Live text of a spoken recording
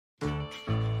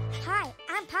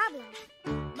problem.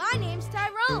 My name's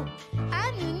Tyrone.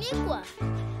 I'm Uniqua.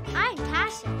 I'm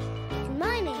Tasha. And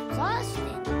my name's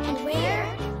Austin. And we're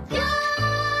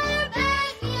your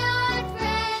backyard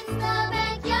friends, the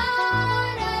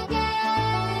backyard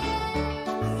again.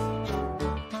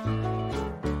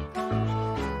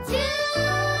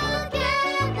 Together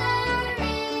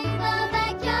in the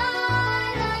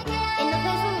backyard again. In the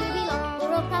place where we belong,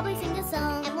 we'll probably sing a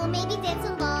song and we'll maybe dance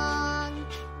along.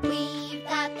 We've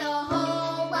got the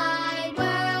whole wide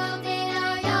world in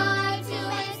our yard to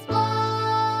explore.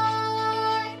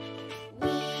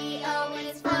 We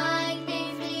always find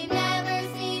things we've never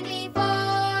seen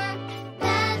before.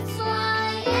 That's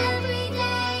why every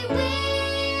day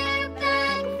we're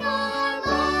back for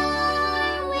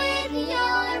more with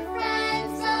your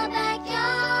friends, the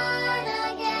backyard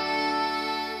again.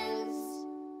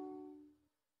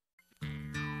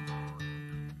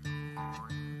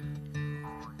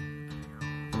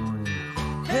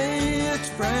 Hey, it's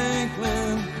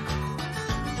Franklin,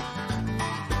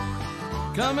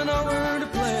 coming over to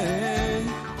play,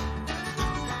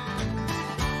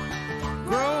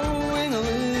 growing a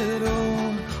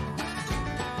little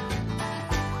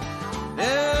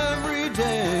every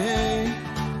day.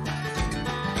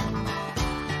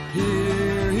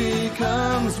 Here he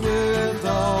comes with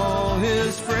all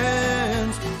his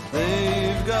friends.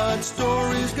 They've got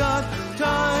stories, got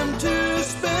time to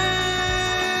spend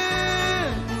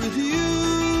with you.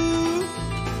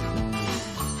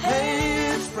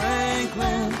 Hey, it's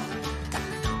Franklin,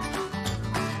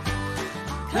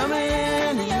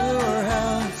 coming to your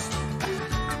house.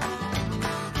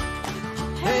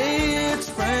 Hey, it's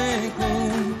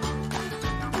Franklin,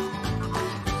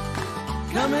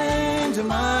 coming to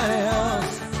my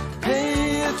house.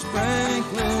 Hey, it's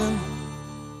Franklin.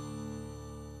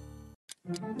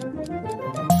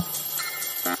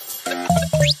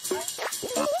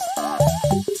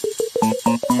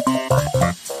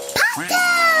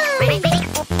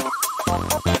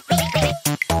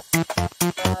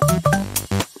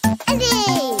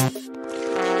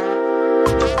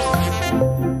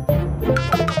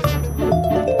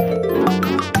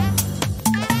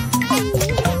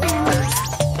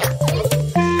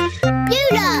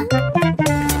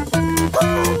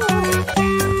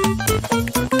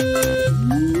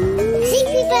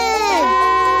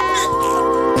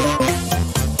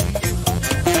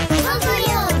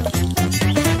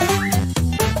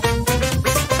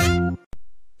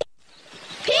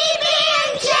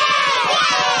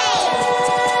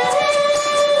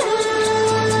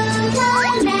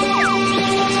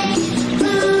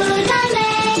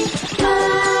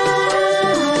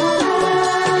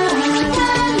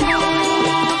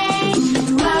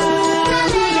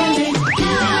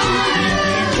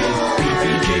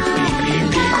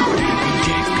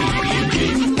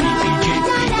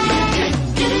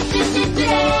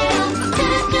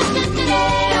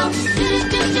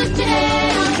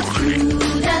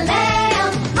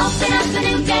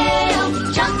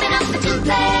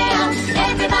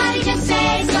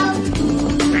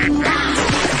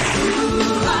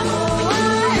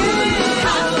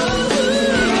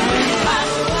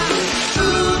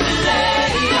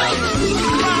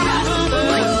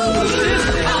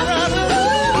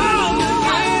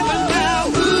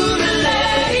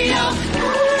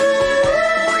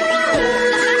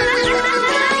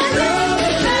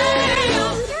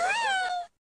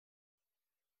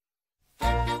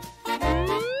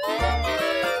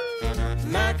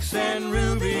 Max and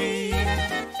Ruby,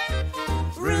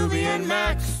 Ruby and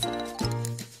Max,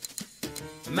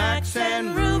 Max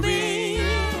and Ruby,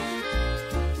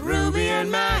 Ruby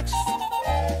and Max,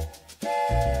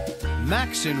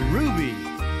 Max and Ruby.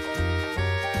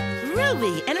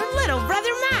 Ruby and her little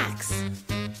brother Max.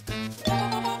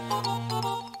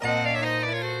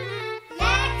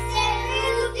 Max and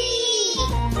Ruby.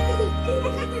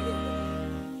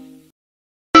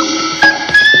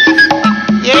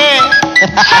 Yeah.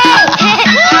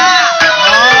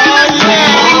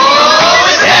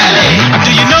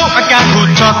 Do you know a guy who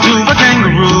talked to a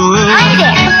kangaroo?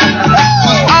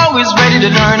 Who's always ready to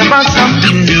learn about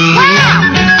something new?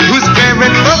 Whose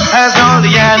favorite book has all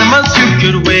the animals you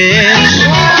could wish?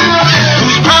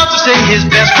 Who's proud to say his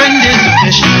best friend is a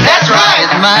fish? That's right,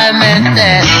 it's my man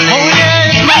Stanley. Oh yeah,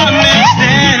 it's my man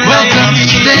Stanley. Welcome to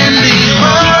Stanley's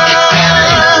World.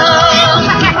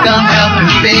 Come help me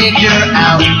figure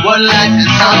out what life is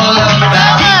all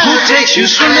about. Who takes you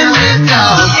swimming with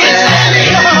dolphins? It's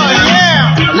Stanley. Oh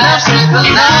yeah. Laughs with the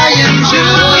lion too.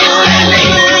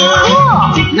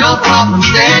 No problem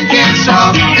Stan can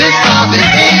solve. This problem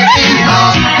isn't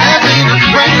hard. Having a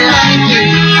friend like you.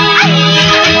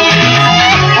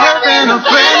 Having a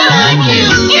friend like you.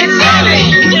 It's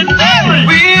Stanley.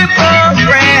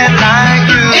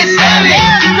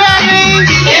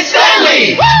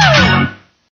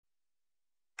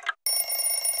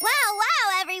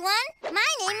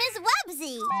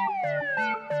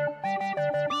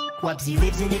 Wubsy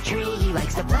lives in a tree, he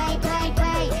likes to play, play,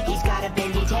 play. He's got a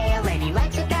bendy tail and he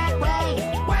likes it that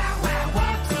way. Wow, wow,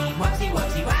 Wubsy, Wubsy,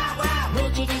 Wubsy, wow, wow.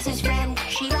 Widget is his friend,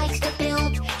 she likes to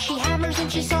build. She hammers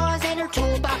and she saws and her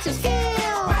toolbox is filled.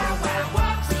 Wow, wow,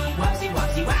 Wubsy, Wubsy,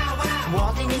 Wubsy, wow, wow.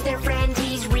 Walden is their friend,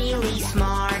 he's really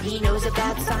smart. He knows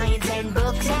about science and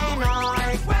books and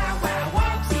art. Wow, wow,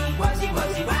 Wubsy, Wubsy,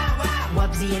 Wubsy, wow, wow.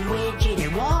 Wubsy and Widget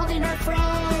and Walden are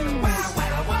friends. Wow,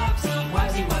 wow, Wubsy,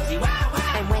 Wubsy, Wubsy, wow, wow.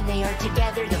 And when they are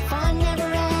together, the fun never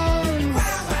ends.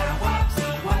 Wow, wow, Wubsy,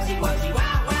 Wubsy, Wubsy,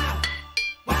 wow, wow.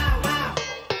 Wow, wow.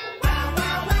 Wow,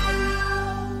 wow, wow.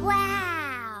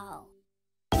 Wow!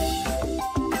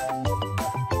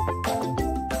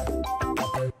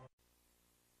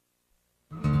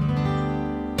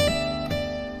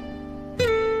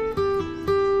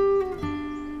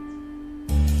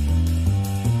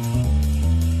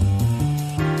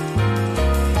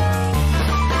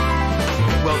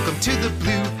 Welcome to the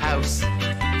Blue House.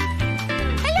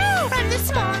 Hello from the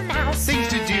small mouse. Things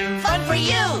to do. Fun for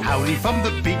you. Howdy from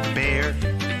the Big Bear.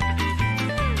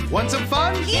 Want some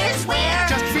fun? Here's where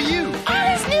Just for you.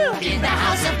 all is new in the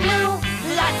house of blue.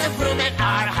 Lots of room at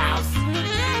our house.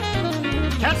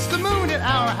 Catch the moon at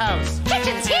our house.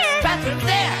 Kitchen's here. Bathroom's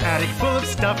there. Attic full of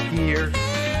stuff here.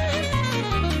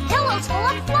 Pillows full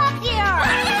of fluff here!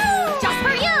 Just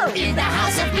for you in the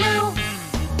house of blue.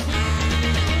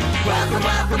 Welcome,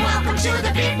 welcome, welcome to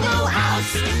the big blue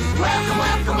house. Welcome,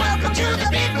 welcome, welcome to the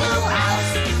big blue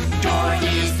house. Door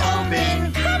is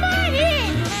open. Come on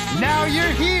in. Now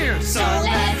you're here. So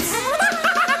let's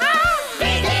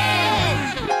begin.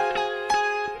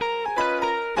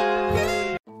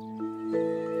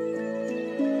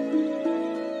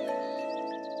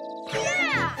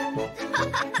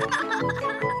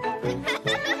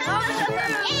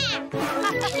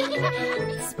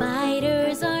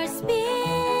 Spiders are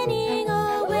spinning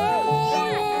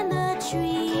away in the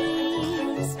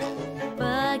trees.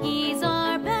 Buggies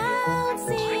are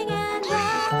bouncing and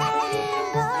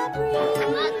riding the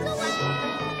breeze.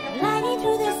 Gliding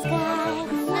through the sky,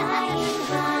 flying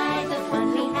high, the fun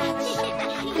we hatch,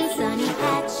 the sunny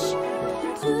patch.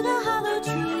 To the hollow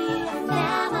tree, a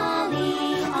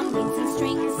family on wings and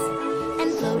strings and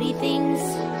floaty things.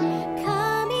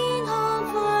 Coming home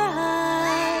for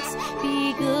hugs, be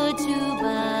good to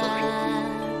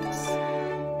bugs.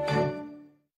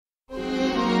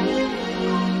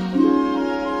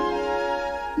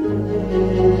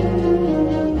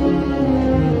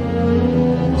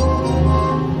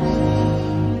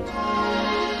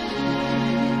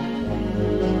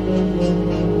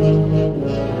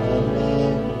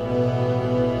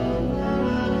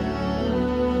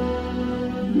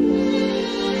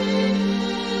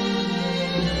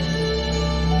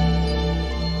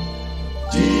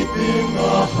 Deep in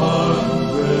the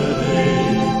 100-acre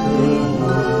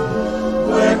wood,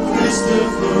 where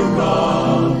Christopher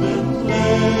Robin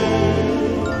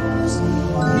plays,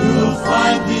 you'll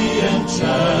find the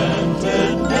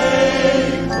enchanted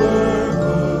neighborhood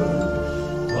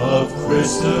of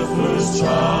Christopher's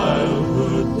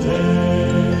childhood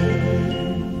days.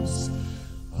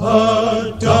 A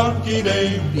donkey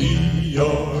named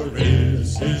Eeyore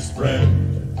is his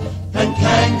friend, and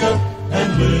Kanga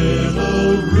and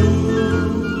Little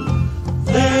Roo.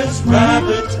 There's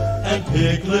Rabbit and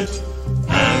Piglet,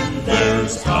 and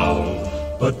there's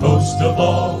Owl, but most of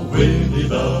all, Winnie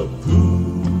the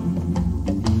Pooh.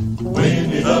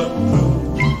 Winnie the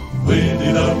Pooh,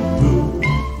 Winnie the Pooh.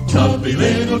 Tubby,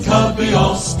 little Tubby,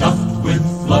 all stuffed with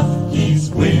fluff. He's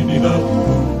Winnie the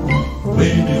Pooh,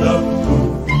 Winnie the Pooh.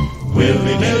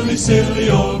 Willy-nilly, silly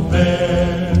old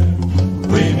bear.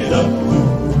 Winnie the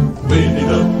Pooh, Winnie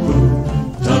the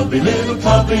Pooh. Tubby, little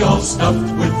Tubby, all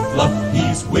stuffed with fluff.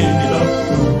 He's Winnie the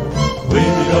Pooh,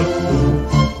 Winnie the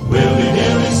Pooh.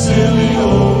 Willy-nilly, silly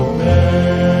old bear.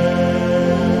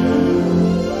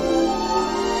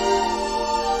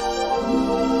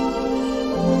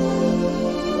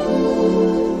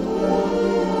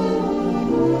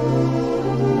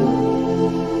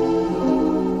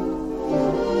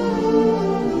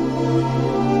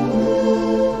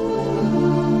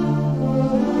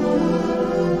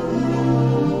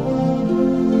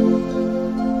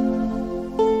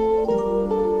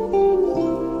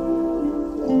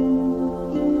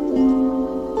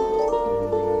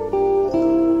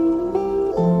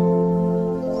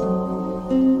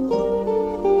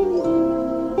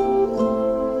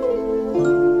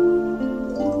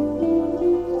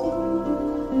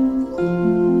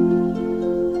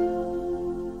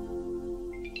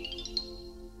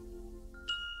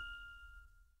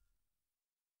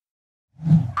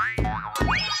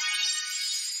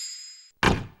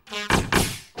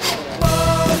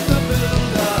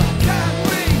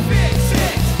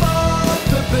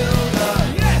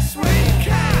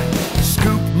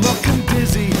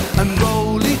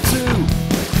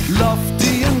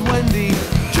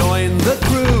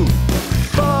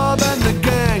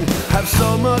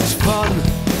 much fun.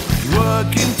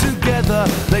 Working together,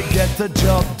 they get the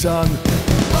job done.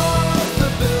 Bob the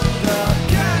Builder,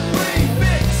 can we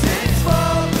fix it?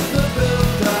 Bob the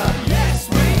Builder, yes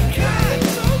we can.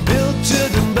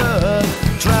 Pilchard and Bird,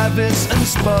 Travis and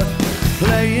Spud,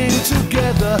 playing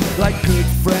together like good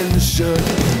friends should.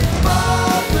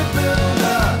 Bob the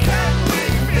Builder, can we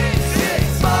fix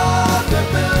it? Bob the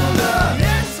Builder,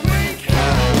 yes we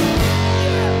can.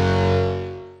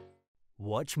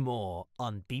 Watch more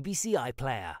on BBC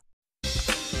iPlayer.